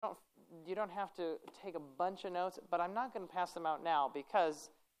You don't have to take a bunch of notes, but I'm not going to pass them out now because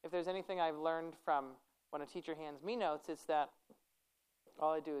if there's anything I've learned from when a teacher hands me notes, it's that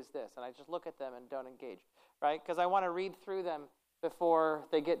all I do is this, and I just look at them and don't engage, right? Because I want to read through them before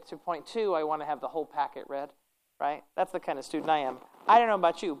they get to point 2. I want to have the whole packet read, right? That's the kind of student I am. I don't know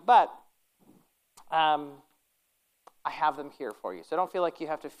about you, but I have them here for you. So don't feel like you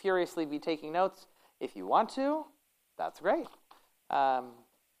have to furiously be taking notes. If you want to, that's great.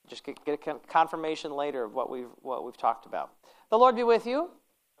 Just get a confirmation later of what we've talked about. The Lord be with you.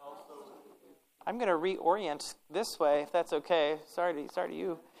 I'm going to reorient this way, if that's okay. Sorry to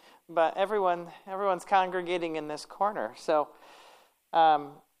you, but everyone's congregating in this corner. So,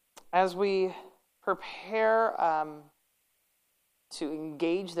 as we prepare to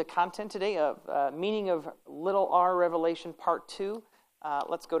engage the content today of meaning of little r Revelation Part 2,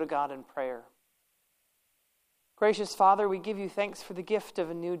 let's go to God in prayer. Gracious Father, we give you thanks for the gift of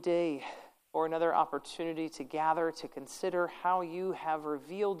a new day, for another opportunity to gather to consider how you have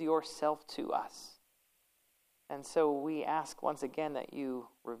revealed yourself to us. And so we ask once again that you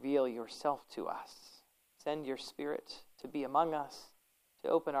reveal yourself to us. Send your Spirit to be among us, to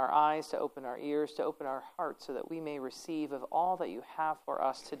open our eyes, to open our ears, to open our hearts, so that we may receive of all that you have for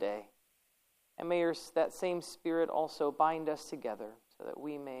us today. And may that same Spirit also bind us together, so that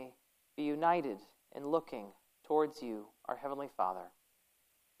we may be united in looking towards you, our Heavenly Father.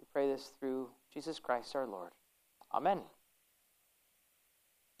 We pray this through Jesus Christ our Lord. Amen.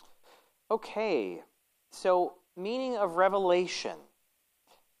 Okay, so meaning of Revelation.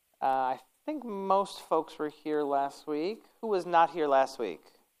 I think most folks were here last week. Who was not here last week?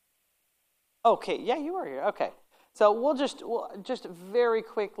 Okay, yeah, you were here. Okay, so we'll just very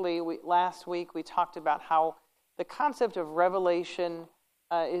quickly. Last week we talked about how the concept of revelation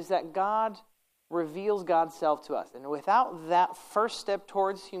is that God reveals God's self to us. And without that first step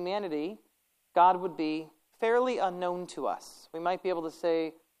towards humanity, God would be fairly unknown to us. We might be able to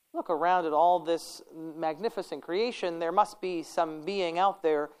say, look around at all this magnificent creation, there must be some being out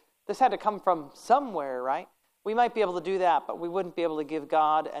there. This had to come from somewhere, right? We might be able to do that, but we wouldn't be able to give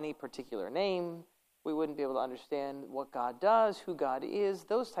God any particular name. We wouldn't be able to understand what God does, who God is,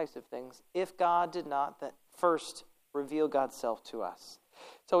 those types of things, if God did not first reveal God's self to us.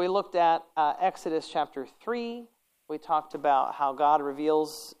 So we looked at Exodus chapter 3. We talked about how God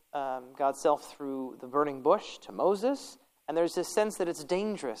reveals God's self through the burning bush to Moses. And there's this sense that it's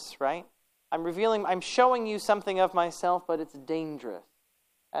dangerous, right? I'm showing you something of myself, but it's dangerous.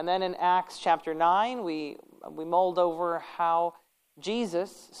 And then in Acts chapter 9, we mulled over how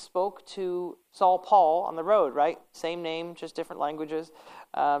Jesus spoke to Saul Paul on the road, right? Same name, just different languages.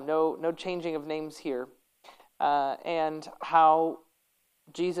 No changing of names here. And how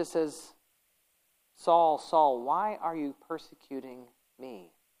Jesus says, Saul, Saul, why are you persecuting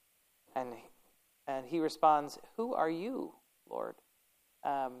me? And he responds, who are you, Lord?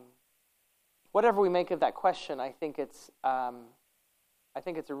 Whatever we make of that question, I think it's a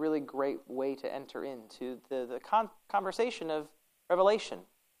really great way to enter into the conversation of Revelation.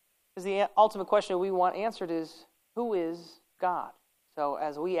 Because the ultimate question we want answered is, who is God? So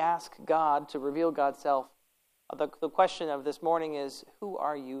as we ask God to reveal God's self, the question of this morning is, who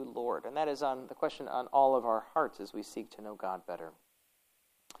are you, Lord? And that is the question on all of our hearts as we seek to know God better.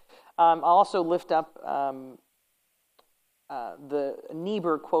 I'll also lift up the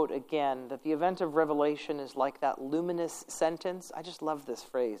Niebuhr quote again, that the event of revelation is like that luminous sentence. I just love this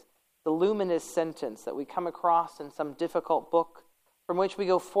phrase. The luminous sentence that we come across in some difficult book from which we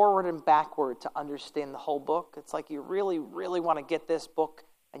go forward and backward to understand the whole book. It's like you really, really want to get this book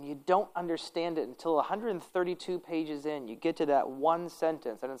and you don't understand it until 132 pages in. You get to that one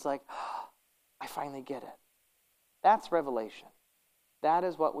sentence and it's like, oh, I finally get it. That's revelation. That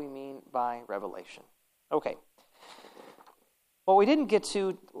is what we mean by revelation. Okay. What we didn't get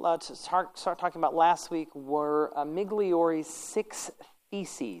to start talking about last week were Migliore's 6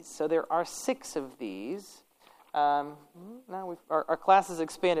 theses. So there are 6 of these. Now our class is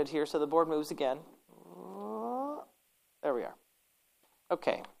expanded here, so the board moves again. There we are.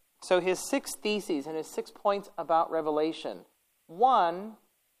 Okay. So his 6 theses and his 6 points about revelation. One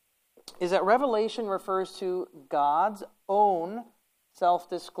is that revelation refers to God's own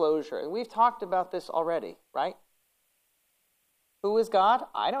self-disclosure. And we've talked about this already, right? Who is God?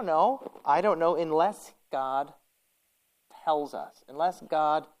 I don't know. I don't know unless God tells us, unless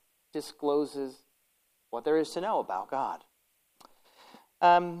God discloses what there is to know about God.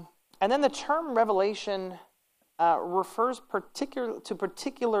 And then the term revelation refers to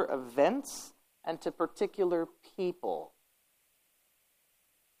particular events and to particular people.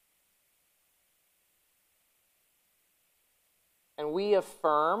 And we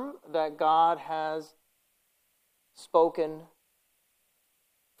affirm that God has spoken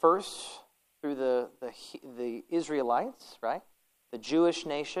first through the Israelites, right? The Jewish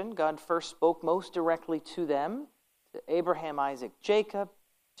nation. God first spoke most directly to them, to Abraham, Isaac, Jacob,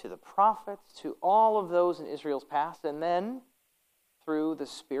 to the prophets, to all of those in Israel's past. And then, through the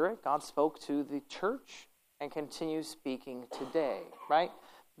Spirit, God spoke to the church and continues speaking today, right?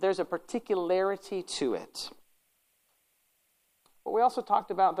 There's a particularity to it. But we also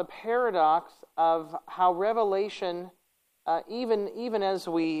talked about the paradox of how revelation, even as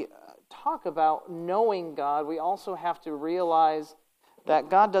we talk about knowing God, we also have to realize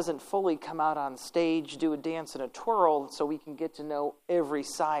that God doesn't fully come out on stage, do a dance and a twirl so we can get to know every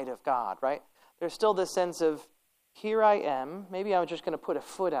side of God, right? There's still this sense of, here I am. Maybe I'm just going to put a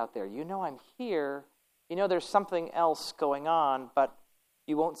foot out there. You know I'm here. You know there's something else going on, but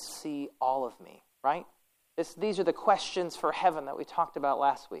you won't see all of me, right? These are the questions for heaven that we talked about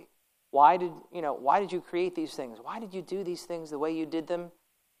last week. Why did you create these things? Why did you do these things the way you did them?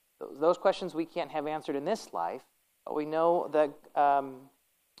 Those questions we can't have answered in this life, but we know that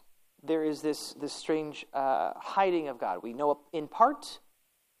there is this strange hiding of God. We know in part,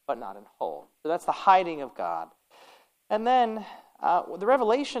 but not in whole. So that's the hiding of God. And then the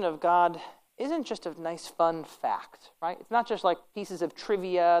revelation of God isn't just a nice, fun fact, right? It's not just like pieces of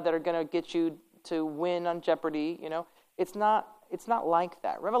trivia that are going to get you to win on Jeopardy, It's not like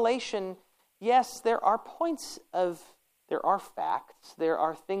that. Revelation, yes, there are facts, there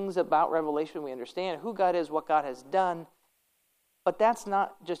are things about revelation we understand, who God is, what God has done, but that's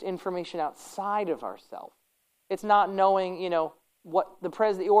not just information outside of ourselves. It's not knowing, what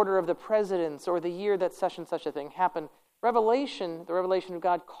the order of the presidents or the year that such and such a thing happened. The revelation of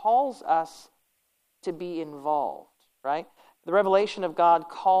God calls us to be involved, right? The revelation of God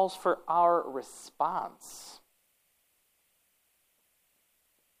calls for our response.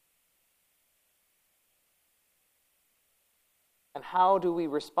 And how do we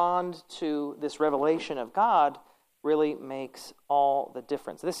respond to this revelation of God really makes all the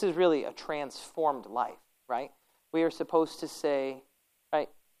difference. This is really a transformed life, right? We are supposed to say, right,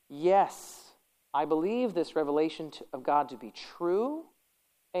 yes, I believe this revelation of God to be true,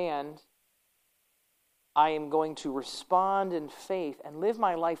 and I am going to respond in faith and live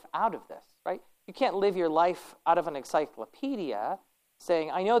my life out of this, right? You can't live your life out of an encyclopedia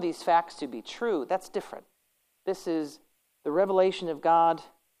saying, I know these facts to be true. That's different. This is the revelation of God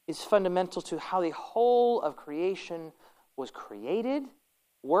is fundamental to how the whole of creation was created,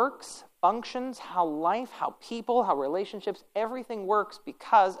 works, functions, how life, how people, how relationships, everything works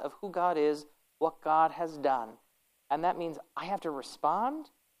because of who God is, what God has done. And that means I have to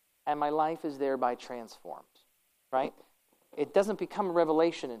respond, and my life is thereby transformed, right? It doesn't become a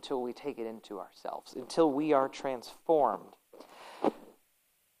revelation until we take it into ourselves, until we are transformed. And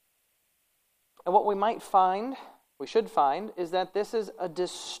what we should find, is that this is a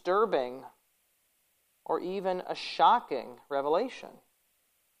disturbing or even a shocking revelation.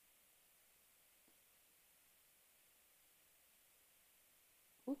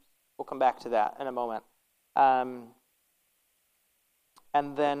 We'll come back to that in a moment. And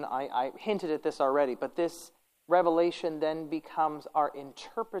then I hinted at this already, but this revelation then becomes our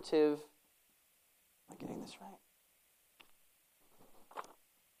interpretive. Am I getting this right?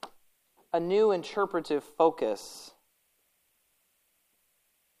 A new interpretive focus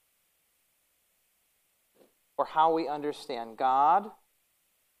for how we understand God,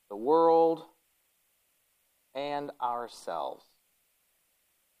 the world, and ourselves.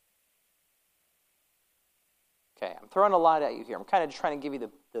 Okay, I'm throwing a lot at you here. I'm kind of just trying to give you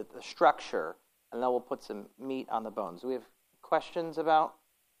the structure, and then we'll put some meat on the bones. Do we have questions about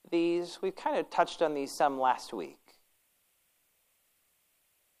these? We've kind of touched on these some last week.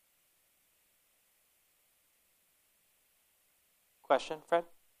 Question, Fred?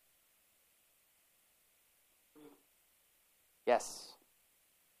 Yes.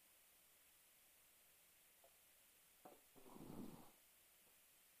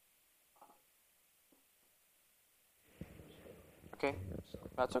 Okay,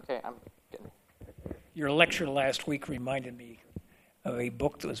 that's okay. I'm getting. Your lecture last week reminded me of a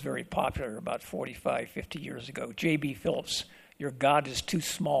book that was very popular about 45, 50 years ago. J.B. Phillips, Your God is Too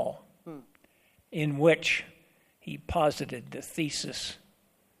Small, in which he posited the thesis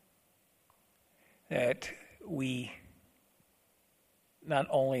that we not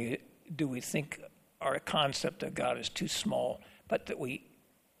only do we think our concept of God is too small, but that we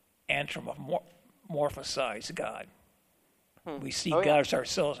anthropomorphize God. We see God as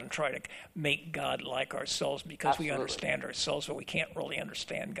ourselves and try to make God like ourselves because we understand ourselves, but we can't really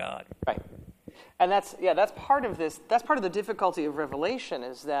understand God. Right. And that's part of this. That's part of the difficulty of Revelation,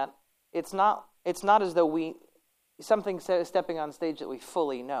 is that it's not as though stepping on stage that we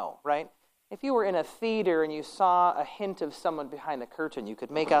fully know, right? If you were in a theater and you saw a hint of someone behind the curtain, you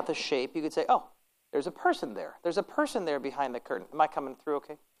could make out the shape. You could say, "Oh, there's a person there. There's a person there behind the curtain." Am I coming through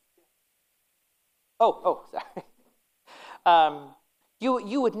okay? Oh, sorry.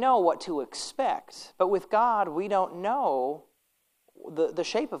 You would know what to expect, but with God, we don't know the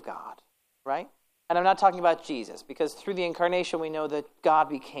shape of God, right? And I'm not talking about Jesus, because through the incarnation we know that God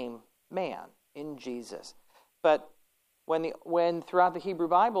became man in Jesus. But when throughout the Hebrew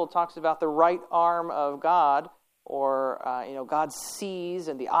Bible it talks about the right arm of God, or God sees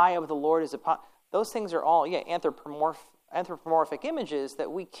and the eye of the Lord is upon, those things are all anthropomorphic images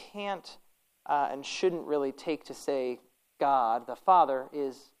that we can't and shouldn't really take to say God, the Father,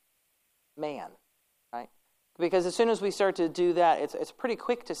 is man, right? Because as soon as we start to do that, it's pretty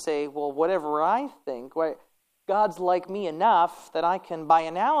quick to say, well, whatever I think, right, God's like me enough that I can, by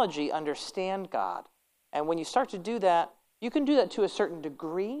analogy, understand God. And when you start to do that, you can do that to a certain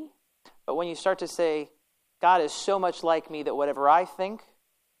degree, but when you start to say, God is so much like me that whatever I think,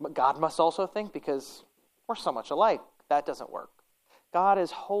 but God must also think, because we're so much alike, that doesn't work. God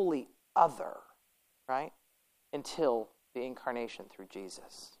is wholly other, right, until the incarnation through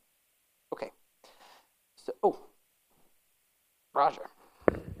Jesus. Okay. So, Roger.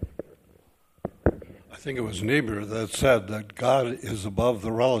 I think it was Niebuhr that said that God is above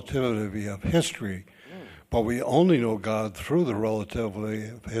the relativity of history, but we only know God through the relativity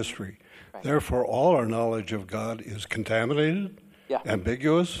of history. Right. Therefore, all our knowledge of God is contaminated,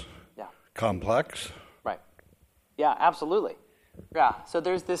 ambiguous, complex. Right. Yeah, absolutely. Yeah. So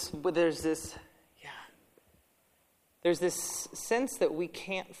there's this sense that we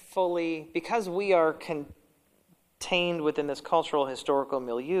can't fully, because we are contained within this cultural historical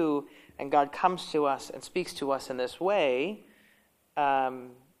milieu, and God comes to us and speaks to us in this way,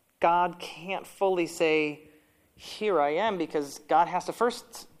 God can't fully say, "Here I am," because God has to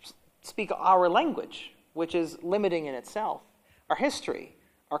first speak our language, which is limiting in itself. Our history,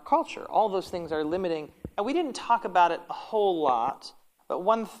 our culture, all those things are limiting. And we didn't talk about it a whole lot, but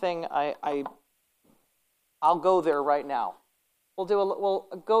one thing I'll go there right now. We'll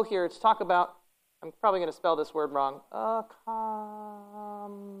go here to talk about, I'm probably going to spell this word wrong.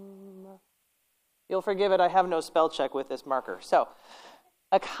 You'll forgive it, I have no spell check with this marker. So,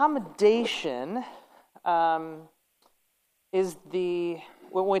 accommodation is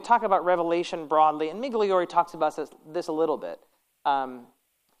when we talk about revelation broadly, and Migliore talks about this a little bit,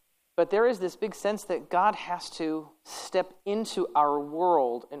 but there is this big sense that God has to step into our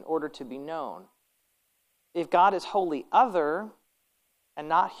world in order to be known. If God is wholly other and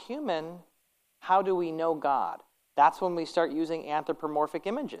not human, how do we know God? That's when we start using anthropomorphic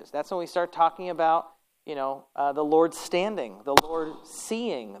images. That's when we start talking about, the Lord standing, the Lord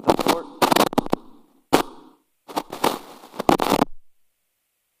seeing, the Lord...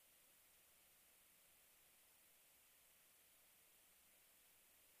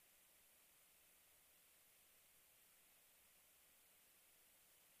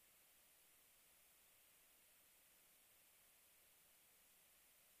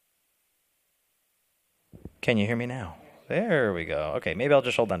 Can you hear me now? There we go. Okay, maybe I'll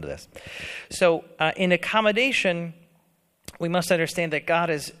just hold on to this. So in accommodation, we must understand that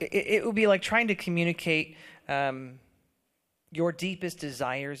God is, it would be like trying to communicate your deepest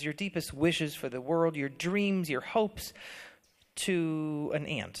desires, your deepest wishes for the world, your dreams, your hopes to an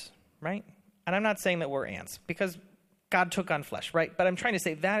ant, right? And I'm not saying that we're ants, because God took on flesh, right? But I'm trying to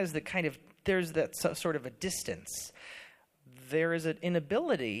say that is the kind of, there's that sort of a distance. There is an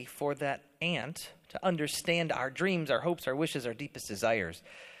inability for that ant to understand our dreams, our hopes, our wishes, our deepest desires.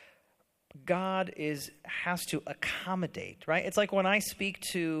 God has to accommodate, right? It's like when I speak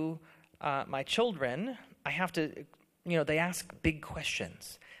to my children, I have to, they ask big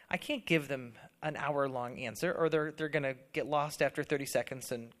questions. I can't give them an hour-long answer, or they're going to get lost after 30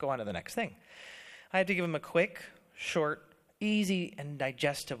 seconds and go on to the next thing. I have to give them a quick, short, easy, and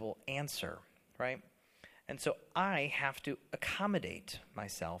digestible answer, right? And so I have to accommodate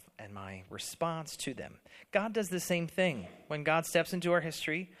myself and my response to them. God does the same thing. When God steps into our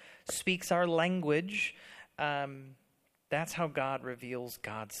history, speaks our language, that's how God reveals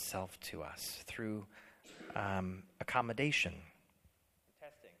God's self to us, through accommodation.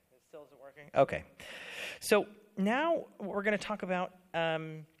 Testing. It still isn't working? Okay. So now we're going to talk about,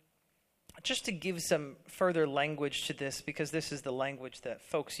 just to give some further language to this, because this is the language that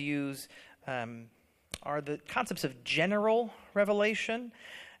folks use, are the concepts of general revelation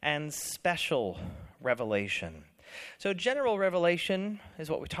and special revelation. So general revelation is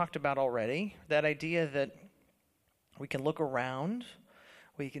what we talked about already, that idea that we can look around,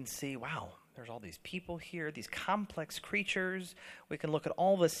 we can see, wow, there's all these people here, these complex creatures. We can look at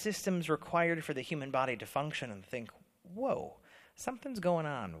all the systems required for the human body to function and think, whoa, something's going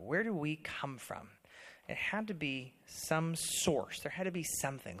on. Where do we come from? It had to be some source. There had to be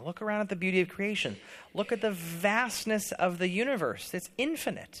something. Look around at the beauty of creation. Look at the vastness of the universe. It's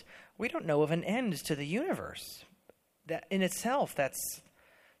infinite. We don't know of an end to the universe. That in itself, that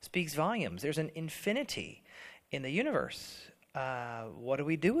speaks volumes. There's an infinity in the universe. What do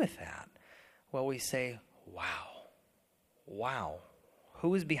we do with that? Well, we say, wow,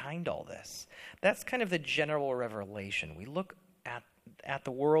 who is behind all this? That's kind of the general revelation. We look at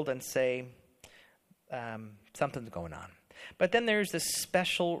the world and say, something's going on. But then there's this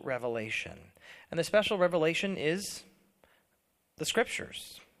special revelation. And the special revelation is the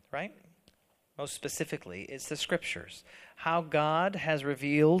Scriptures, right? Most specifically, it's the Scriptures. How God has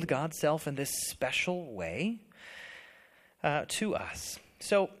revealed God's self in this special way to us.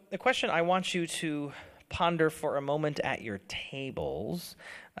 So the question I want you to ponder for a moment at your tables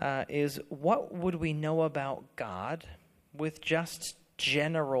is, what would we know about God with just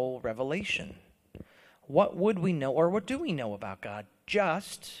general revelation? What would we know, or what do we know about God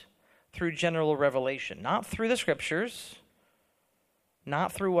just through general revelation? Not through the Scriptures,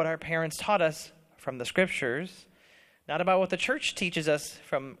 not through what our parents taught us from the Scriptures, not about what the church teaches us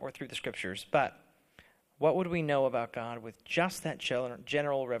from or through the Scriptures, but what would we know about God with just that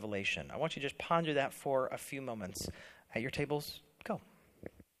general revelation? I want you to just ponder that for a few moments. At your tables, go.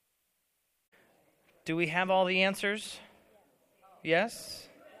 Do we have all the answers? Yes?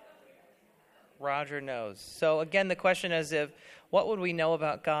 Roger knows. So again, the question is, what would we know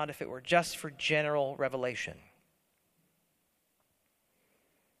about God if it were just for general revelation?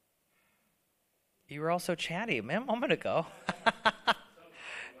 You were all so chatty a moment ago.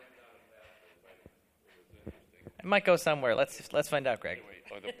 It might go somewhere. Let's find out, Greg.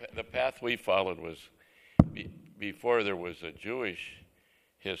 Anyway, the path we followed was before there was a Jewish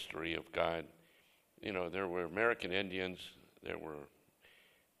history of God. You know, there were American Indians, there were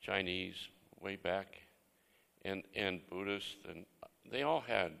Chinese way back, and Buddhists, and they all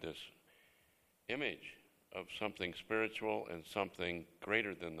had this image of something spiritual and something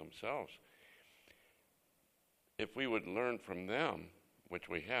greater than themselves. If we would learn from them, which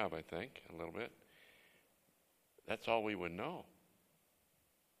we have, I think, a little bit, that's all we would know.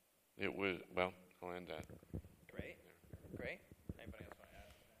 It was, well, I'll end that. Great. Anybody else want to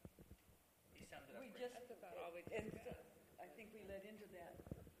add? You summed it up. We just about always, and I think we led into that.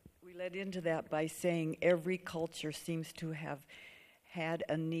 We led into that by saying every culture seems to have had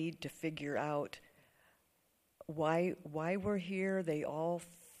a need to figure out why we're here. They all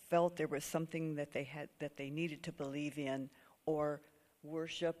felt there was something that they needed to believe in, or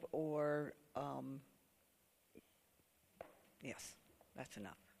worship, or yes, that's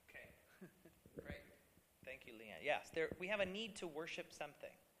enough. Okay. Great. Thank you, Leanne. Yes, we have a need to worship something.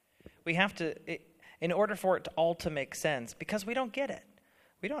 We have to, in order for it all to make sense, because we don't get it.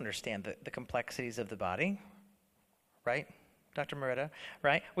 We don't understand the complexities of the body, right, Dr. Moretta?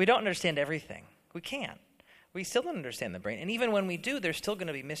 Right? We don't understand everything. We can't. We still don't understand the brain. And even when we do, there's still going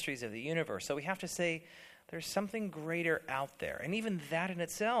to be mysteries of the universe. So we have to say there's something greater out there. And even that in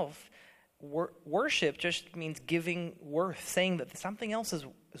itself, worship just means giving worth, saying that something else is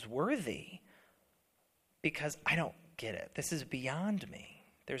worthy because I don't get it. This is beyond me.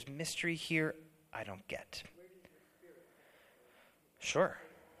 There's mystery here I don't get. Sure.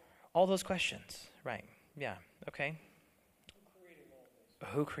 All those questions, right. Yeah, okay.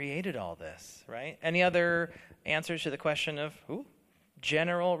 Who created all this, right? Any other answers to the question of who?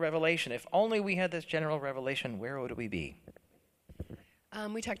 General revelation. If only we had this general revelation, where would we be?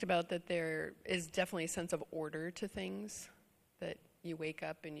 We talked about that there is definitely a sense of order to things, that you wake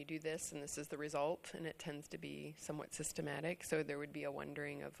up and you do this and this is the result, and it tends to be somewhat systematic. So there would be a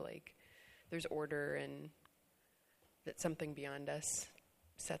wondering of like, there's order and that something beyond us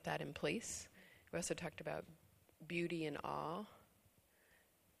set that in place. We also talked about beauty and awe,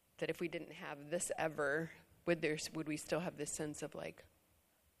 that if we didn't have this ever, would we still have this sense of like,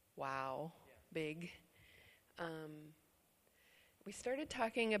 wow, big? We started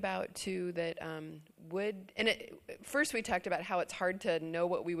talking about too that first we talked about how it's hard to know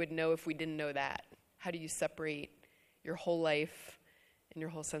what we would know if we didn't know that. How do you separate your whole life and your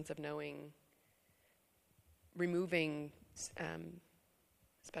whole sense of knowing, removing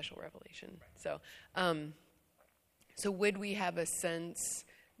special revelation? Right. So would we have a sense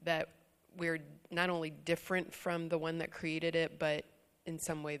that we're not only different from the one that created it, but in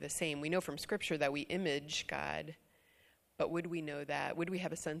some way the same? We know from Scripture that we image God, but would we know that? Would we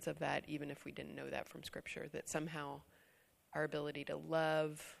have a sense of that even if we didn't know that from Scripture, that somehow our ability to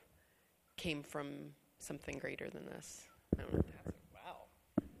love came from something greater than this? I don't know. Wow.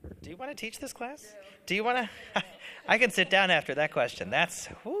 Do you want to teach this class? No. Do you want to? I can sit down after that question. I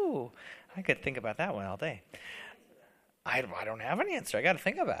could think about that one all day. I don't have an answer. I got to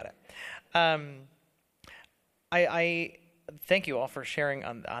think about it. I thank you all for sharing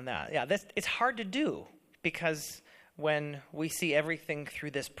on that. Yeah, it's hard to do because when we see everything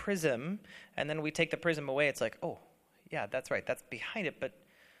through this prism and then we take the prism away, it's like, oh, yeah, that's right. That's behind it, but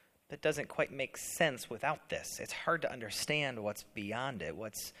that doesn't quite make sense without this. It's hard to understand what's beyond it,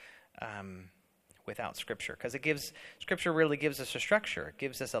 what's without Scripture, because Scripture really gives us a structure. It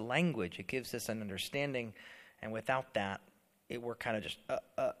gives us a language. It gives us an understanding, and without that, we're kind of just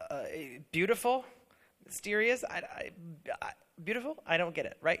beautiful, mysterious. Beautiful. I don't get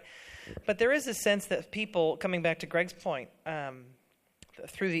it, right? But there is a sense that people, coming back to Greg's point,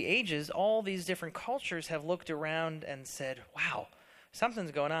 through the ages, all these different cultures have looked around and said, "Wow,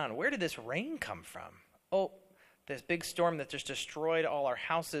 something's going on. Where did this rain come from? Oh, this big storm that just destroyed all our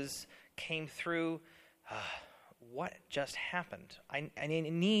houses came through. What just happened? I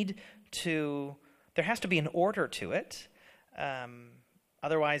need to. There has to be an order to it.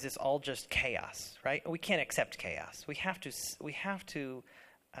 Otherwise, it's all just chaos, right? We can't accept chaos. We have to.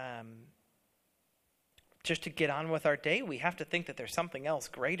 Just to get on with our day, we have to think that there's something else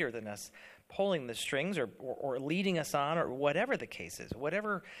greater than us pulling the strings or leading us on, or whatever the case is,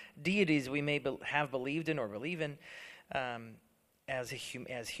 whatever deities we may have believed in or believe in as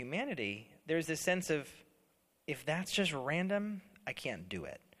humanity. There's this sense of, if that's just random, I can't do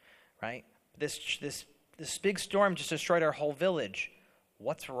it, right? This big storm just destroyed our whole village.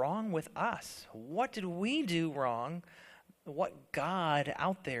 What's wrong with us? What did we do wrong? What God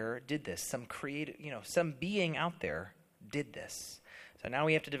out there did this? Some creative, some being out there did this. So now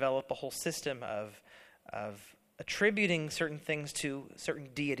we have to develop a whole system of attributing certain things to certain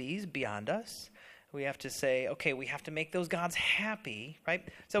deities beyond us. We have to say, okay, we have to make those gods happy, right?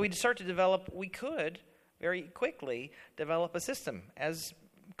 So we could very quickly develop a system, as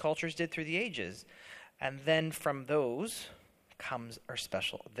cultures did through the ages. And then from those comes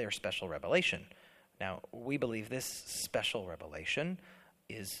their special revelation. Now, we believe this special revelation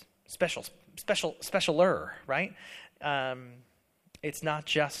is specialer, right? It's not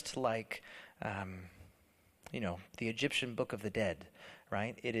just like, the Egyptian Book of the Dead,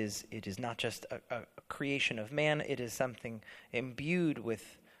 right? It is not just a creation of man. It is something imbued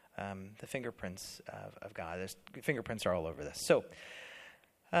with the fingerprints of God. There's fingerprints are all over this. So,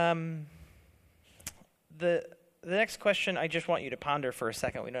 the next question, I just want you to ponder for a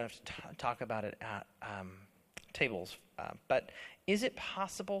second. We don't have to talk about it at tables. But is it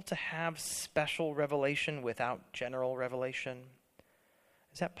possible to have special revelation without general revelation?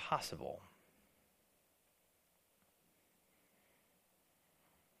 Is that possible?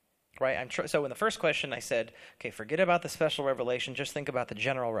 Right? So in the first question, I said, okay, forget about the special revelation. Just think about the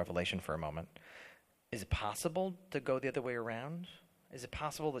general revelation for a moment. Is it possible to go the other way around? Is it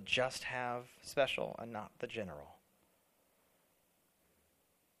possible to just have special and not the general?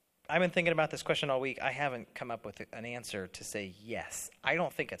 I've been thinking about this question all week. I haven't come up with an answer to say yes. I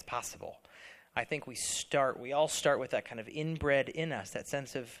don't think it's possible. I think we all start with that kind of inbred in us, that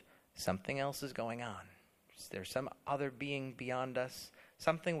sense of something else is going on. There's some other being beyond us,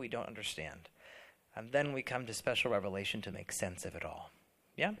 something we don't understand. And then we come to special revelation to make sense of it all.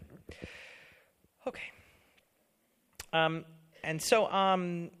 Yeah? Okay. And so,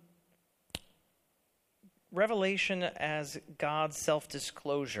 revelation as God's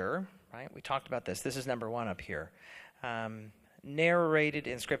self-disclosure, right? We talked about this. This is number 1 up here. Narrated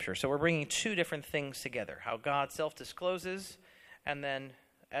in Scripture. So we're bringing two different things together. How God self-discloses, and then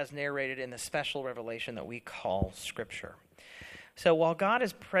as narrated in the special revelation that we call Scripture. So while God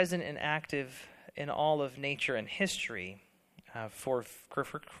is present and active in all of nature and history, for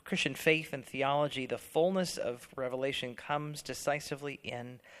Christian faith and theology, the fullness of revelation comes decisively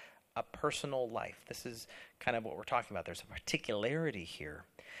in a personal life. This is kind of what we're talking about. There's a particularity here.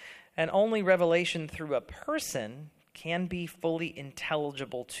 And only revelation through a person can be fully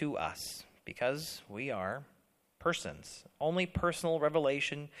intelligible to us because we are persons. Only personal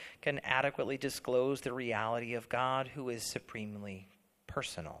revelation can adequately disclose the reality of God, who is supremely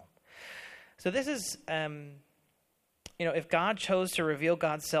personal. So this is... if God chose to reveal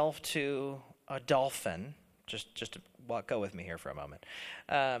God's self to a dolphin, just go with me here for a moment,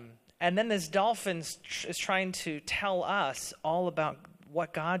 and then this dolphin is trying to tell us all about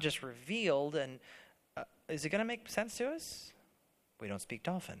what God just revealed, and is it going to make sense to us? We don't speak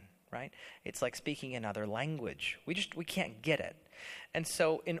dolphin, right? It's like speaking another language. We can't get it. And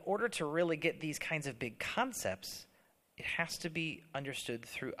so in order to really get these kinds of big concepts, it has to be understood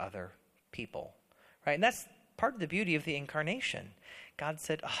through other people, right? And that's part of the beauty of the incarnation. God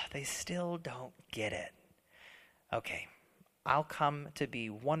said, they still don't get it. Okay, I'll come to be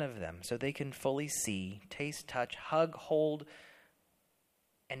one of them so they can fully see, taste, touch, hug, hold,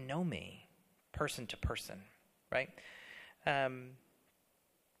 and know me person to person, right? And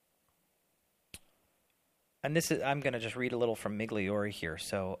this is, I'm going to just read a little from Migliore here.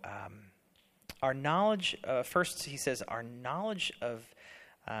 So our knowledge, first he says, our knowledge of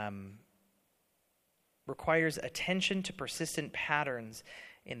requires attention to persistent patterns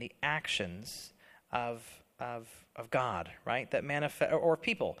in the actions of God, right? That manifest, or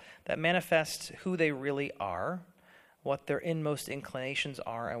people that manifest who they really are, what their inmost inclinations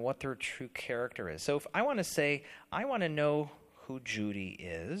are, and what their true character is. So if I want to say, I want to know who Judy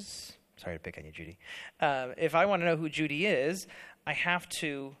is. Sorry to pick on you, Judy. If I want to know who Judy is, I have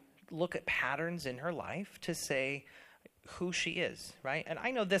to look at patterns in her life to say who she is, right? And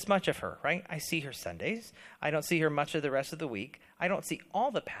I know this much of her, right? I see her Sundays. I don't see her much of the rest of the week. I don't see all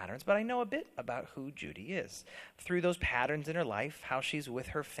the patterns, but I know a bit about who Judy is. Through those patterns in her life, how she's with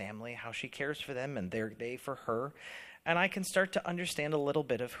her family, how she cares for them, and they for her. And I can start to understand a little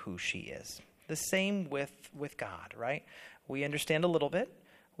bit of who she is. The same with God, right? We understand a little bit.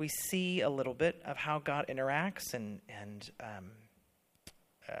 We see a little bit of how God interacts and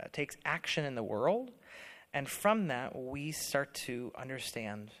takes action in the world. And from that, we start to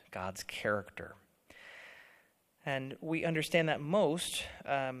understand God's character. And we understand that most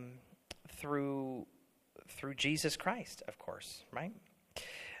through Jesus Christ, of course, right?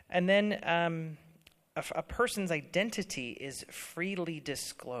 And then a person's identity is freely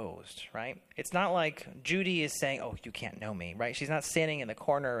disclosed, right? It's not like Judy is saying, "Oh, you can't know me," right? She's not standing in the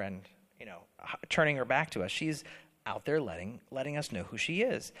corner and, turning her back to us. She's out there letting us know who she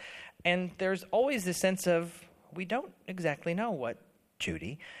is. And there's always this sense of we don't exactly know what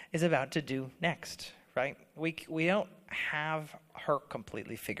Judy is about to do next, right? We don't have her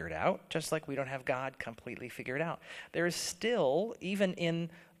completely figured out, just like we don't have God completely figured out. There is still, even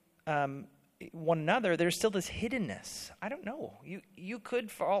in one another, there's still this hiddenness. I don't know. You could,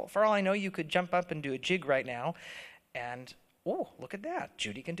 for all I know, you could jump up and do a jig right now, and look at that,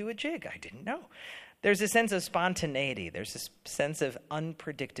 Judy can do a jig. I didn't know. There's a sense of spontaneity. There's this sense of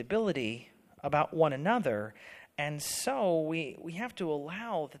unpredictability about one another. And so we have to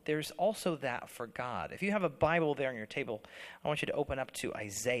allow that there's also that for God. If you have a Bible there on your table, I want you to open up to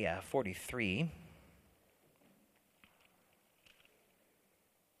Isaiah 43.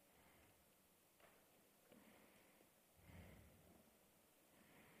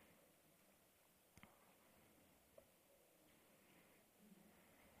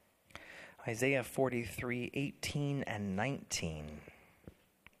 Isaiah 43, 18 and 19.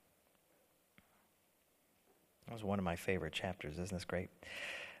 That was one of my favorite chapters. Isn't this great?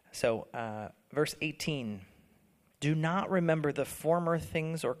 So, verse 18. Do not remember the former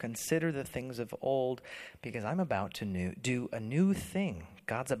things or consider the things of old, because I'm about to do a new thing.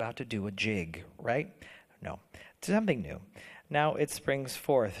 God's about to do a jig, right? No, something new. Now it springs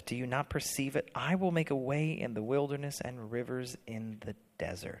forth. Do you not perceive it? I will make a way in the wilderness and rivers in the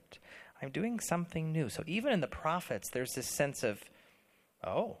desert. I'm doing something new. So even in the prophets, there's this sense of,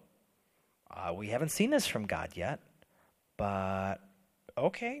 we haven't seen this from God yet, but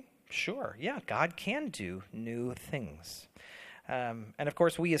okay, sure. Yeah, God can do new things. And of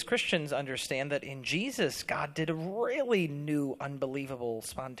course, we as Christians understand that in Jesus, God did a really new, unbelievable,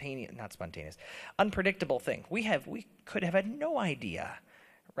 unpredictable thing. We could have had no idea,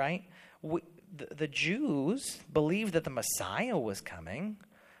 right? The Jews believed that the Messiah was coming,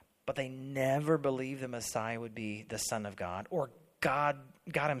 but they never believed the Messiah would be the Son of God or God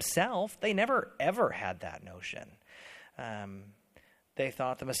himself. They never, ever had that notion. They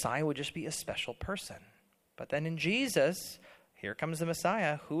thought the Messiah would just be a special person. But then in Jesus, here comes the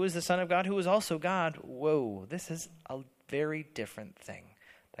Messiah, who is the Son of God, who is also God. Whoa, this is a very different thing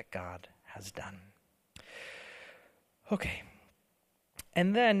that God has done. Okay.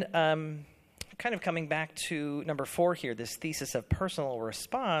 And then kind of coming back to number 4 here, this thesis of personal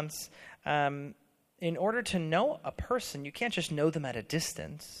response. In order to know a person, you can't just know them at a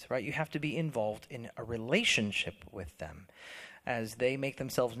distance, right? You have to be involved in a relationship with them. As they make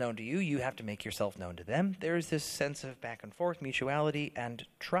themselves known to you, you have to make yourself known to them. There's this sense of back and forth, mutuality, and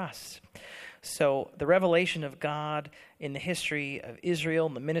trust. So the revelation of God in the history of Israel,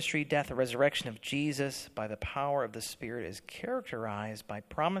 the ministry, death, and resurrection of Jesus by the power of the Spirit is characterized by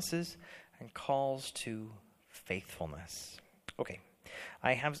promises and calls to faithfulness. Okay,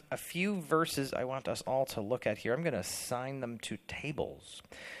 I have a few verses I want us all to look at here. I'm going to assign them to tables.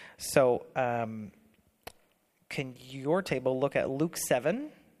 So can your table look at Luke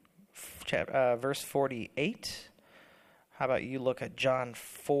 7, verse 48? How about you look at John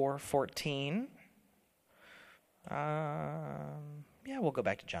 4:14? We'll go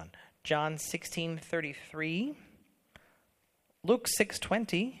back to John. John 16:33. Luke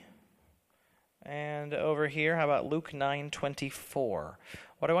 6:20. And over here, how about Luke 9:24?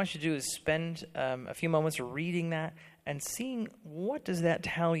 What I want you to do is spend a few moments reading that and seeing what does that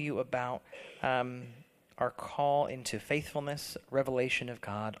tell you about our call into faithfulness, revelation of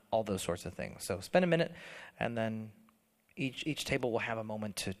God, all those sorts of things. So spend a minute, and then each table will have a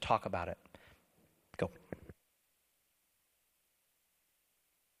moment to talk about it. Go.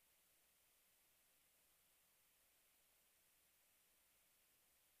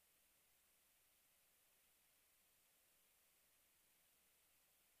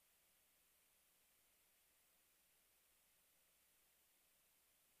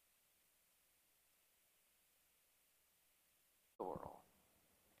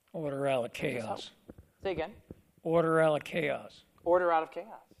 Order out of chaos. Say again. Order out of chaos. Order out of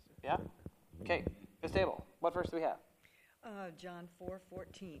chaos. Yeah? Okay. This table. What verse do we have? John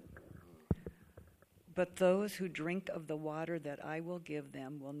 4:14. But those who drink of the water that I will give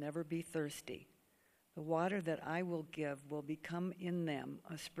them will never be thirsty. The water that I will give will become in them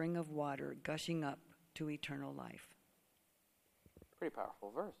a spring of water gushing up to eternal life. Pretty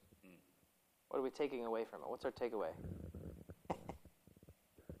powerful verse. What are we taking away from it? What's our takeaway?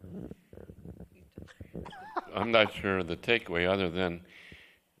 I'm not sure of the takeaway other than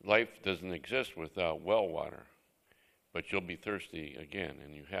life doesn't exist without well water, but you'll be thirsty again,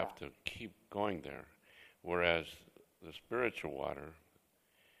 and you have to keep going there. Whereas the spiritual water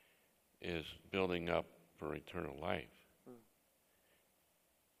is building up for eternal life,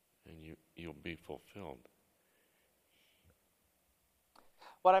 and you'll be fulfilled.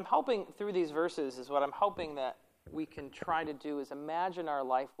 What I'm hoping through these verses is what I'm hoping that we can try to do is imagine our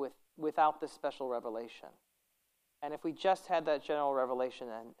life without this special revelation. And if we just had that general revelation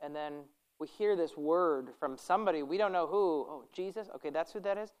and then we hear this word from somebody, we don't know who, oh, Jesus, okay, that's who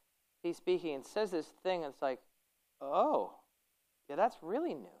that is. He's speaking and says this thing, and it's like, oh, yeah, that's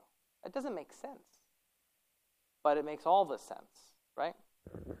really new. That doesn't make sense. But it makes all the sense, right?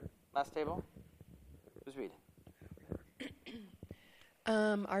 Last table. Who's reading?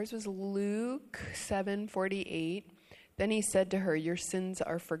 Ours was Luke 7:48. Then he said to her, "Your sins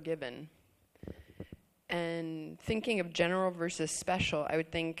are forgiven." And thinking of general versus special, I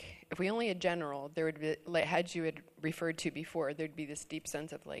would think if we only had general, there would be, like had you had referred to before, there'd be this deep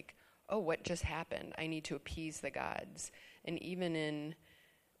sense of like, oh, what just happened? I need to appease the gods. And even in,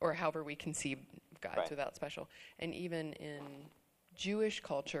 or however we conceive of gods without special, and even in Jewish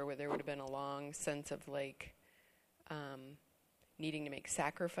culture where there would have been a long sense of like needing to make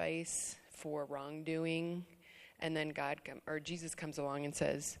sacrifice for wrongdoing, and then Jesus comes along and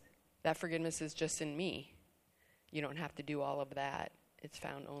says, that forgiveness is just in me. You don't have to do all of that. It's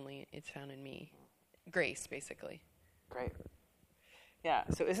found in me. Grace, basically. Great. Yeah,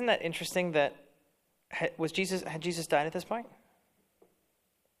 so isn't that interesting that had Jesus died at this point?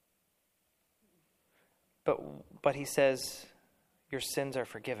 But he says, your sins are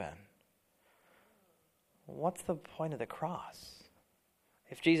forgiven. What's the point of the cross?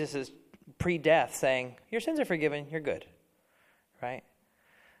 If Jesus is pre-death saying, your sins are forgiven, you're good, right?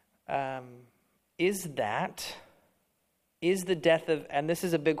 Is the death of, and this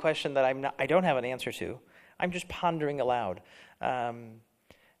is a big question that I don't have an answer to, I'm just pondering aloud.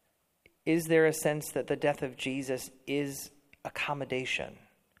 Is there a sense that the death of Jesus is accommodation?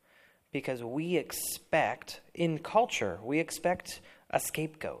 Because we expect, in culture, a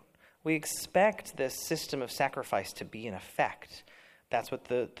scapegoat. We expect this system of sacrifice to be in effect. That's what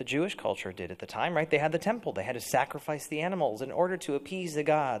the Jewish culture did at the time, right? They had the temple. They had to sacrifice the animals in order to appease the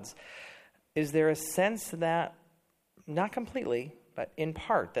gods. Is there a sense that, not completely, but in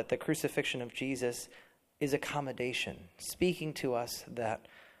part, that the crucifixion of Jesus is accommodation, speaking to us that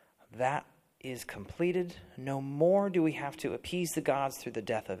is completed? No more do we have to appease the gods through the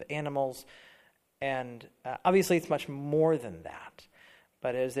death of animals. And obviously it's much more than that.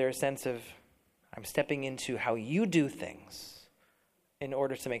 But is there a sense of, I'm stepping into how you do things in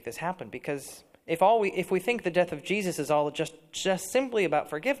order to make this happen? Because if we think the death of Jesus is all just simply about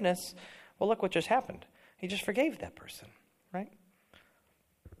forgiveness, well, look what just happened. He just forgave that person, right?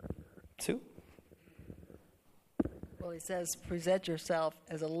 Sue? Well, he says, present yourself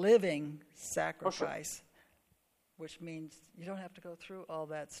as a living sacrifice, which means you don't have to go through all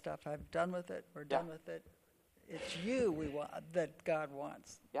that stuff. I'm done with it. We're done with it. It's you we want that God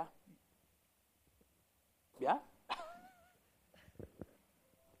wants. Yeah. Yeah.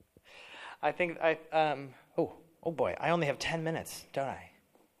 I think oh boy, I only have 10 minutes, don't I?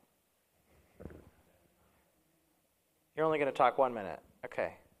 You're only going to talk 1 minute.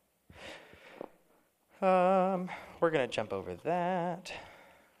 Okay. We're going to jump over that.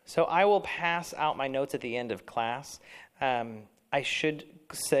 So I will pass out my notes at the end of class. I should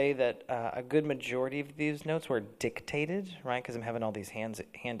say that a good majority of these notes were dictated, right? Because I'm having all these hand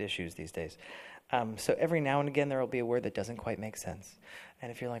issues these days. So every now and again there will be a word that doesn't quite make sense.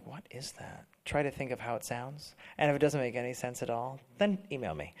 And if you're like, what is that? Try to think of how it sounds. And if it doesn't make any sense at all, then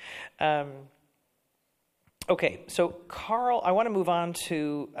email me. Okay, so Carl, I want to move on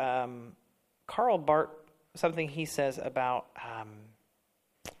to Karl Barth, something he says about...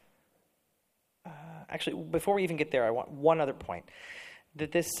 actually, before we even get there, I want one other point.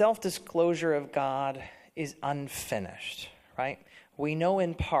 That this self-disclosure of God is unfinished, right? We know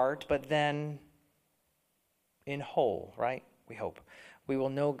in part, but then in whole, right? We hope. We will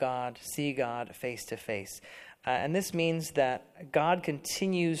know God, see God face to face. And this means that God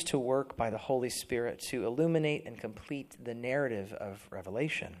continues to work by the Holy Spirit to illuminate and complete the narrative of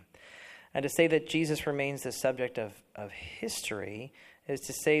Revelation. And to say that Jesus remains the subject of history is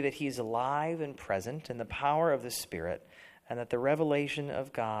to say that he's alive and present in the power of the Spirit, and that the revelation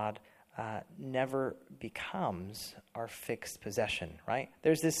of God never becomes our fixed possession, right?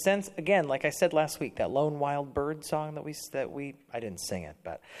 There's this sense, again, like I said last week, that Lone Wild Bird song that we I didn't sing it,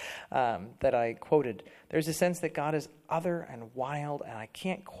 but that I quoted. There's a sense that God is other and wild, and I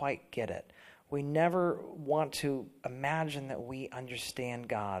can't quite get it. We never want to imagine that we understand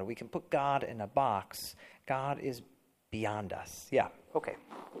God. We can put God in a box. God is beyond us. Yeah, okay.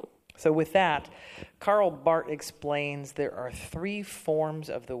 So with that, Karl Barth explains there are 3 forms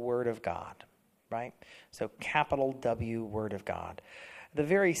of the Word of God, right? So capital W, Word of God. The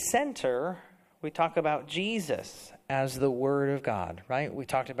very center, we talk about Jesus as the Word of God, right? We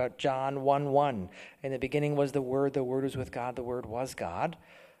talked about John 1:1. In the beginning was the Word was with God, the Word was God,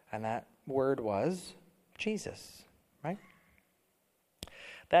 and that Word was Jesus, right?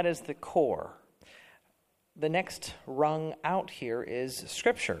 That is the core. The next rung out here is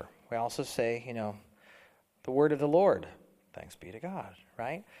Scripture. We also say, the word of the Lord. Thanks be to God,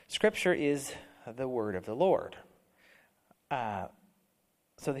 right? Scripture is the word of the Lord.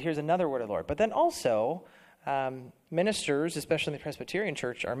 So here's another word of the Lord. But then also, ministers, especially in the Presbyterian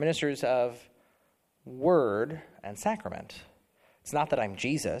Church, are ministers of word and sacrament. It's not that I'm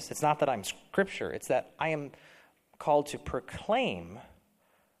Jesus. It's not that I'm Scripture. It's that I am called to proclaim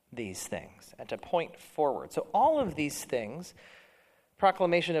these things and to point forward. So all of these things,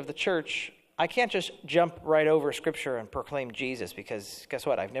 proclamation of the church, I can't just jump right over Scripture and proclaim Jesus, because guess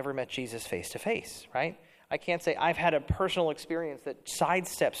what? I've never met Jesus face to face, right? I can't say I've had a personal experience that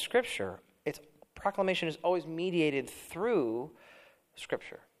sidesteps Scripture. Proclamation is always mediated through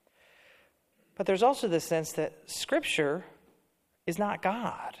Scripture. But there's also the sense that Scripture is not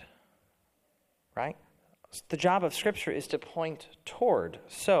God, right? The job of Scripture is to point toward.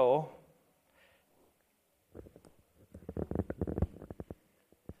 So,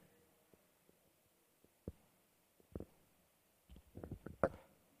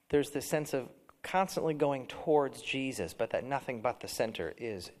 there's this sense of constantly going towards Jesus, but that nothing but the center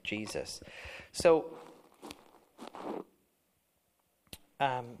is Jesus. So,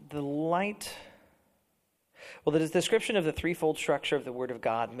 the description of the threefold structure of the Word of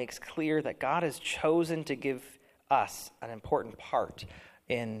God makes clear that God has chosen to give us an important part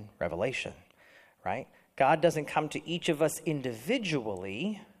in Revelation, right? God doesn't come to each of us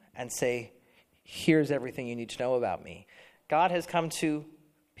individually and say, here's everything you need to know about me. God has come to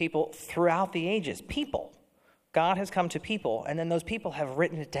people throughout the ages. People. God has come to people, and then those people have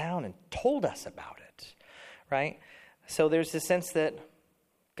written it down and told us about it, right? So there's this sense that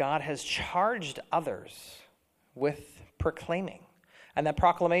God has charged others with proclaiming. And that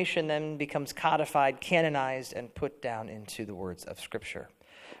proclamation then becomes codified, canonized, and put down into the words of Scripture,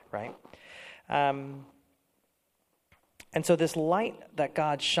 right? And so this light that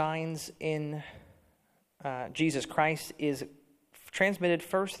God shines in Jesus Christ is transmitted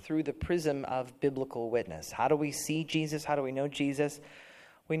first through the prism of biblical witness. How do we see Jesus? How do we know Jesus?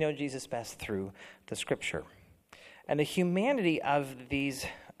 We know Jesus best through the Scripture. And the humanity of this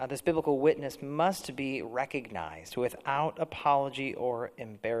biblical witness must be recognized without apology or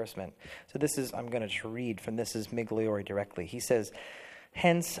embarrassment. So I'm going to just read from this is Migliore directly. He says,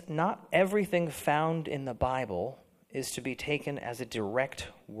 hence, not everything found in the Bible is to be taken as a direct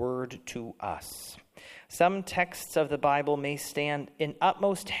word to us. Some texts of the Bible may stand in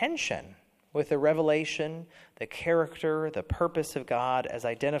utmost tension with the revelation, the character, the purpose of God as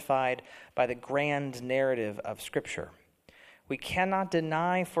identified by the grand narrative of Scripture. We cannot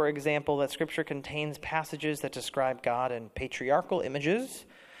deny, for example, that Scripture contains passages that describe God in patriarchal images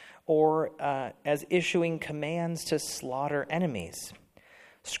or as issuing commands to slaughter enemies.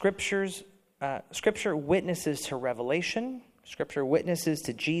 Scripture witnesses to revelation. Scripture witnesses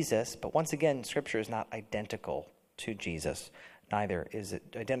to Jesus, but once again, Scripture is not identical to Jesus. Neither is it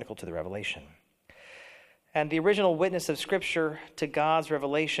identical to the revelation. And the original witness of Scripture to God's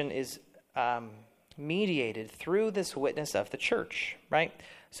revelation is mediated through this witness of the church, right?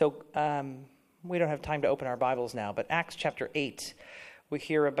 So we don't have time to open our Bibles now, but Acts chapter 8, we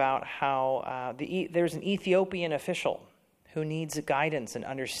hear about how there's an Ethiopian official who needs guidance in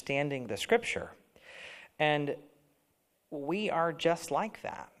understanding the Scripture. And we are just like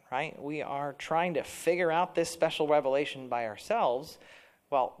that, right? We are trying to figure out this special revelation by ourselves.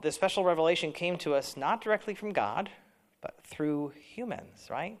 Well, this special revelation came to us not directly from God, but through humans,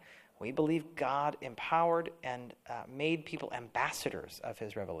 right? We believe God empowered and made people ambassadors of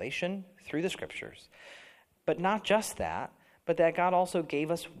his revelation through the Scriptures. But not just that, but that God also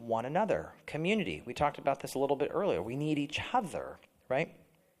gave us one another, community. We talked about this a little bit earlier. We need each other, right?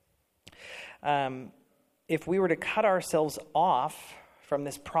 If we were to cut ourselves off from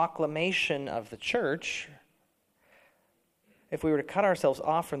this proclamation of the church, if we were to cut ourselves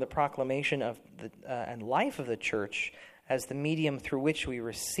off from the proclamation of and life of the church as the medium through which we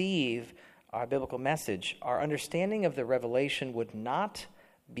receive our biblical message, our understanding of the revelation would not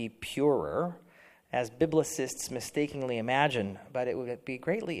be purer, as biblicists mistakenly imagine, but it would be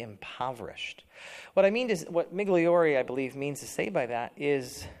greatly impoverished. What I mean is, what Migliore, I believe, means to say by that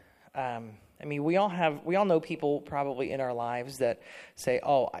is, we all know people probably in our lives that say,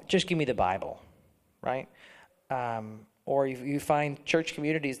 "Oh, just give me the Bible," right? Or you find church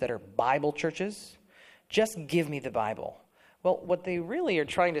communities that are Bible churches. Just give me the Bible. Well, what they really are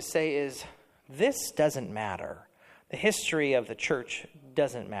trying to say is, this doesn't matter. The history of the church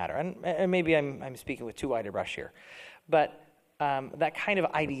doesn't matter. And maybe I'm speaking with too wide a brush here. But that kind of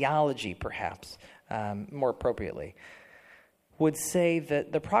ideology, perhaps, more appropriately, would say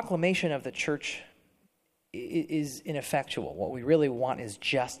that the proclamation of the church is ineffectual. What we really want is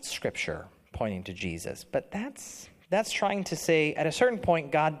just Scripture pointing to Jesus. But that's trying to say, at a certain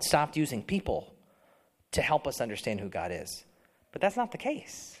point, God stopped using people to help us understand who God is. But that's not the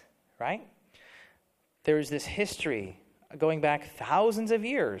case, right? There's this history going back thousands of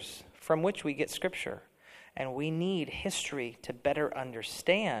years from which we get Scripture. And we need history to better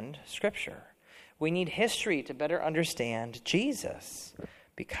understand Scripture. We need history to better understand Jesus,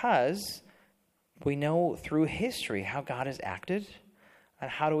 because we know through history how God has acted,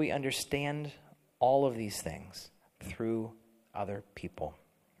 and how do we understand all of these things through other people,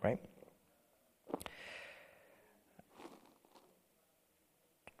 right?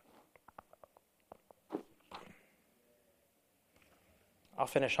 I'll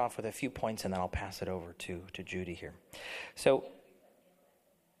finish off with a few points and then I'll pass it over to Judy here. So,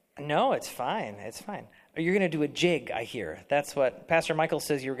 no, it's fine. It's fine. You're going to do a jig, I hear. That's what Pastor Michael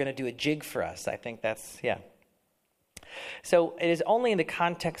says. You're going to do a jig for us. I think that's, yeah. So it is only in the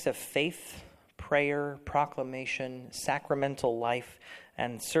context of faith, prayer, proclamation, sacramental life,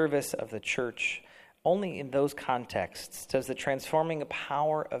 and service of the church, only in those contexts does the transforming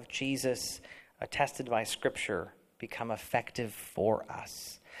power of Jesus, attested by Scripture, become effective for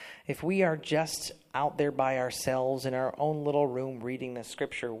us. If we are just out there by ourselves in our own little room reading the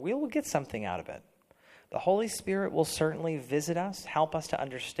Scripture, we will get something out of it. The Holy Spirit will certainly visit us, help us to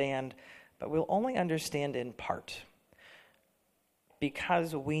understand, but we'll only understand in part,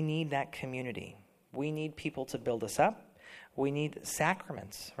 because we need that community. We need people to build us up. We need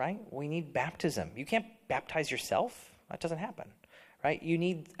sacraments, right? We need baptism. You can't baptize yourself. That doesn't happen. Right? You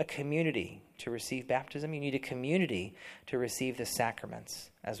need a community to receive baptism. You need a community to receive the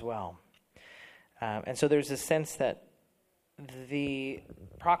sacraments as well. And so there's a sense that the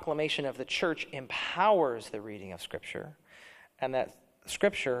proclamation of the church empowers the reading of Scripture, and that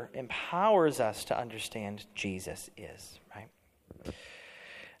Scripture empowers us to understand Jesus is, right?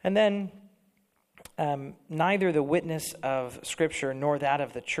 And then neither the witness of Scripture nor that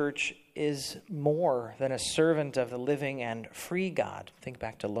of the church is more than a servant of the living and free God. Think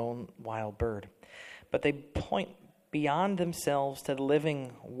back to Lone Wild Bird. But they point beyond themselves to the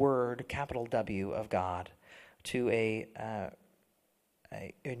living Word, capital W, of God, to a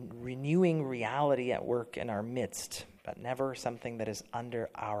renewing reality at work in our midst, but never something that is under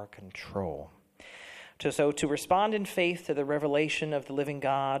our control. So to respond in faith to the revelation of the living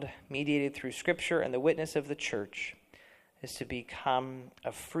God, mediated through Scripture and the witness of the church, is to become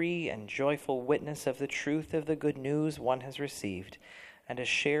a free and joyful witness of the truth of the good news one has received, and to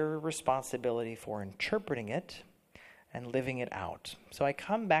share responsibility for interpreting it and living it out. So I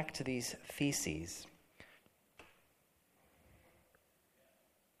come back to these theses.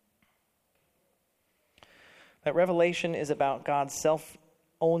 That revelation is about God's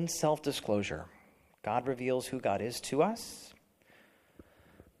own self-disclosure. God reveals who God is to us.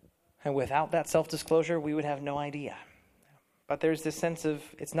 And without that self-disclosure, we would have no idea. But there's this sense of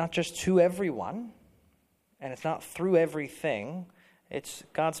it's not just to everyone, and it's not through everything. It's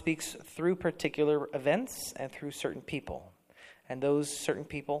God speaks through particular events and through certain people. And those certain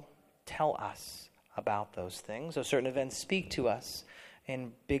people tell us about those things. Those certain events speak to us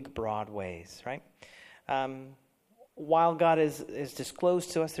in big, broad ways, right? While God is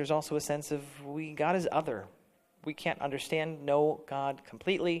disclosed to us, there's also a sense of God is other. We can't understand, know God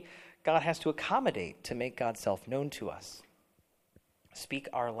completely. God has to accommodate to make God's self known to us. Speak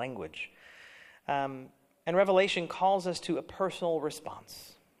our language. And Revelation calls us to a personal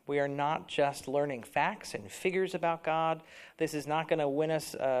response. We are not just learning facts and figures about God. This is not going to win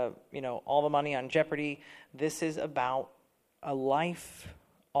us, all the money on Jeopardy. This is about a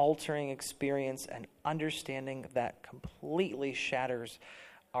life-altering experience and understanding that completely shatters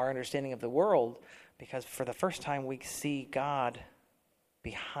our understanding of the world, because for the first time we see God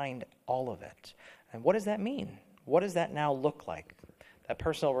behind all of it. And what does that mean? What does that now look like? That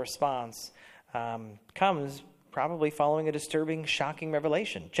personal response comes probably following a disturbing, shocking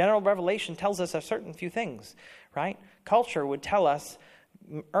revelation. General revelation tells us a certain few things, right? Culture would tell us,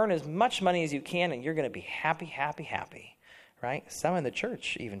 earn as much money as you can and you're going to be happy, happy, happy, right? Some in the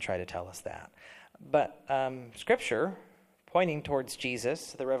church even try to tell us that. But Scripture, pointing towards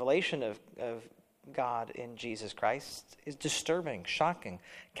Jesus, the revelation of God in Jesus Christ, is disturbing, shocking,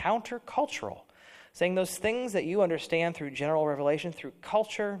 countercultural, saying those things that you understand through general revelation, through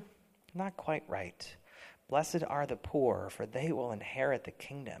culture, not quite right. Blessed are the poor, for they will inherit the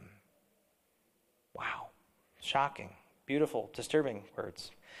kingdom. Wow. Shocking, beautiful, disturbing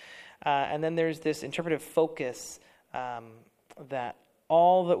words. And then there's this interpretive focus that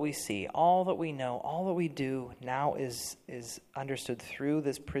all that we see, all that we know, all that we do now is understood through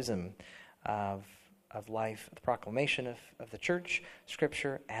this prism of life, the proclamation of the church,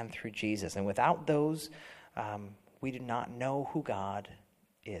 Scripture, and through Jesus. And without those, we do not know who God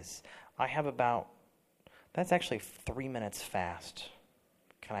is. I have that's actually 3 minutes fast.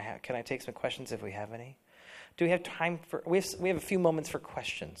 Can I take some questions if we have any? Do we have time for, we have a few moments for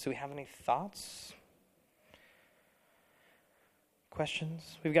questions. Do we have any thoughts?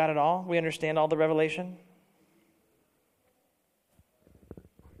 Questions? We've got it all? We understand all the revelation?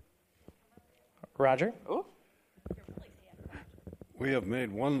 Roger? Ooh. We have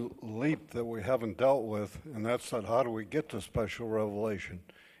made one leap that we haven't dealt with, and that's that how do we get to special revelation?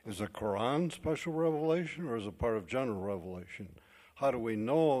 Is the Quran special revelation, or is it part of general revelation? How do we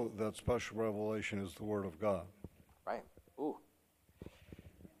know that special revelation is the Word of God? Right. Ooh.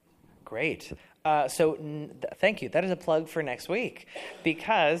 Great. Thank you. That is a plug for next week,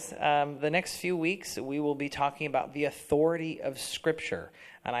 because the next few weeks we will be talking about the authority of Scripture.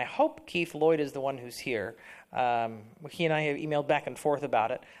 And I hope Keith Lloyd is the one who's here. He and I have emailed back and forth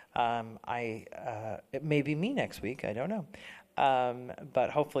about it. It may be me next week. I don't know. But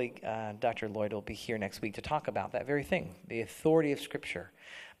hopefully Dr. Lloyd will be here next week to talk about that very thing, the authority of Scripture.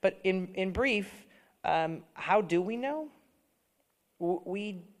 But in brief, how do we know?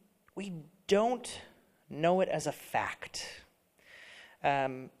 We don't know it as a fact.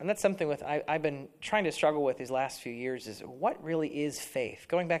 And that's something I've been trying to struggle with these last few years, is what really is faith?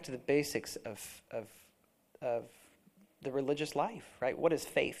 Going back to the basics of the religious life, right? What is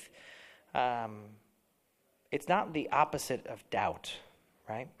faith? It's not the opposite of doubt,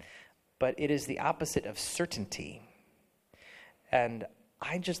 right? But it is the opposite of certainty. And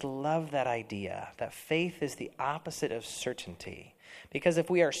I just love that idea, that faith is the opposite of certainty. Because if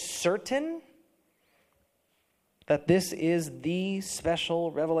we are certain that this is the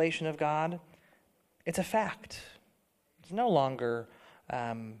special revelation of God, it's a fact. It's no longer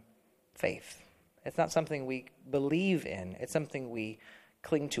faith. It's not something we believe in. It's something we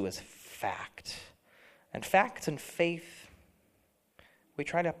cling to as fact. And facts and faith, we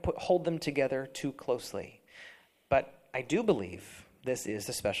try to hold them together too closely. But I do believe this is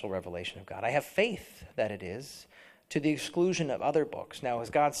the special revelation of God. I have faith that it is, to the exclusion of other books. Now, is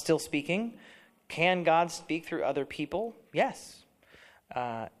God still speaking? Can God speak through other people? Yes.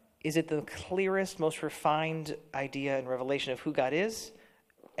 Is it the clearest, most refined idea and revelation of who God is?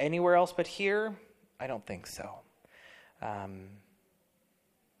 Anywhere else but here? I don't think so.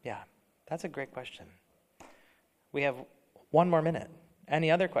 Yeah, that's a great question. We have 1 more minute.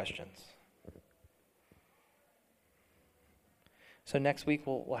 Any other questions? So next week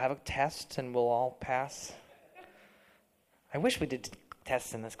we'll have a test and we'll all pass. I wish we did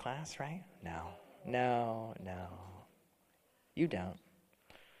tests in this class, right? No. You don't.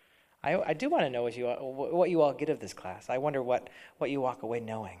 I do want to know what you all get of this class. I wonder what you walk away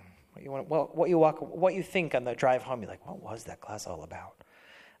knowing. What you think on the drive home. You're like, what was that class all about?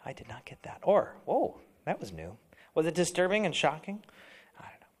 I did not get that. Or, whoa, that was new. Was it disturbing and shocking? I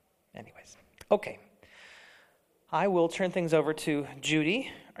don't know. Anyways, okay. I will turn things over to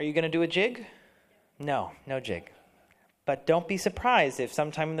Judy. Are you going to do a jig? No jig. But don't be surprised if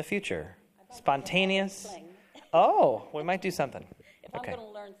sometime in the future, spontaneous. Oh, we might do something. If I'm going to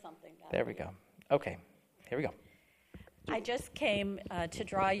learn something. There we go. Okay, here we go. I just came to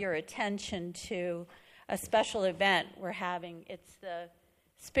draw your attention to a special event we're having. It's the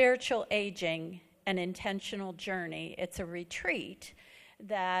Spiritual Aging and Intentional Journey. It's a retreat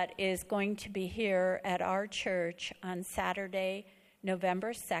that is going to be here at our church on Saturday,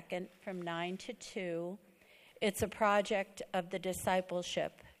 November 2nd from 9 to 2. It's a project of the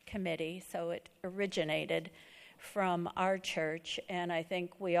Discipleship Committee, so it originated from our church, and I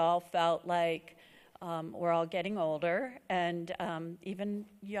think we all felt like we're all getting older, and even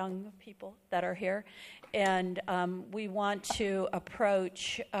young people that are here, and we want to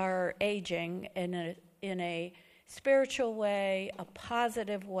approach our aging in a spiritual way, a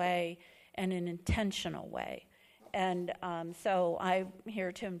positive way, and an intentional way. And so I'm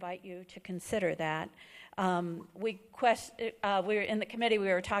here to invite you to consider that. We were in the committee, we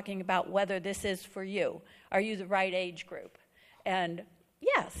were talking about whether this is for you. Are you the right age group? And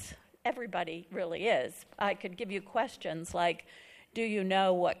yes, everybody really is. I could give you questions like, do you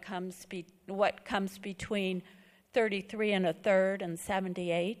know what comes between 33 and a third and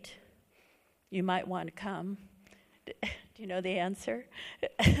 78? You might want to come. Do you know the answer?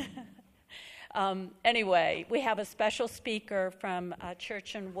 Anyway, we have a special speaker from a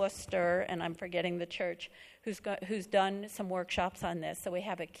church in Worcester, and I'm forgetting the church, who's done some workshops on this. So we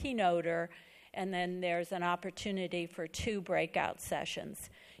have a keynoter, and then there's an opportunity for 2 breakout sessions.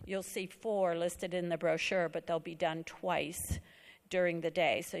 You'll see 4 listed in the brochure, but they'll be done twice during the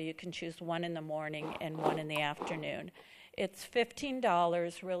day, so you can choose one in the morning and one in the afternoon. It's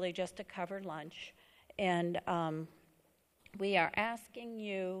 $15, really just to cover lunch, and we are asking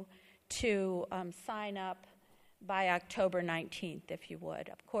you to sign up by October 19th, if you would.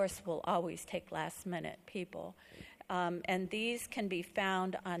 Of course, we'll always take last-minute people. And these can be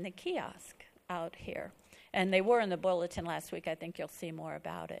found on the kiosk out here. And they were in the bulletin last week. I think you'll see more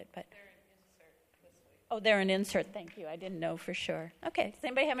about it. But they're an insert this week. Oh, they're an insert. Thank you. I didn't know for sure. Okay. Does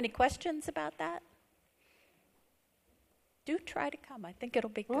anybody have any questions about that? Do try to come. I think it'll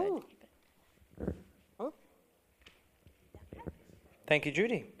be good. Thank you,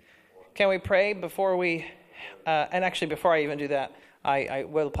 Judy. Can we pray before we, and actually before I even do that, I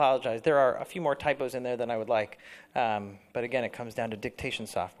will apologize. There are a few more typos in there than I would like. But again, it comes down to dictation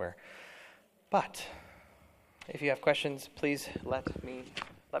software. But if you have questions, please let me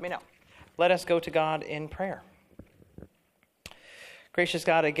know. Let us go to God in prayer. Gracious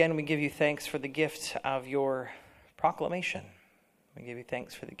God, again, we give you thanks for the gift of your proclamation. We give you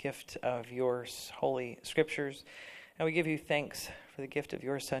thanks for the gift of your holy scriptures. And we give you thanks for the gift of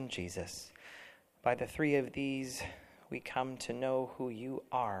your Son, Jesus. By the 3 of these, we come to know who you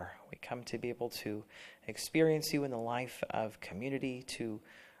are. We come to be able to experience you in the life of community, to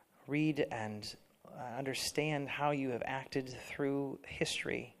read and understand how you have acted through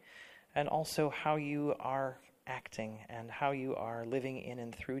history, and also how you are acting and how you are living in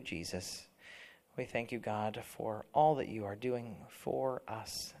and through Jesus. We thank you, God, for all that you are doing for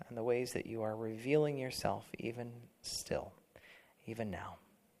us and the ways that you are revealing yourself even still, even now.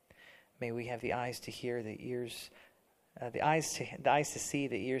 May we have the eyes to hear, the ears, the eyes to see,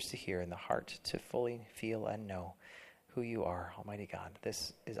 the ears to hear, and the heart to fully feel and know who you are, Almighty God.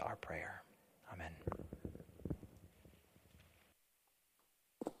 This is our prayer. Amen.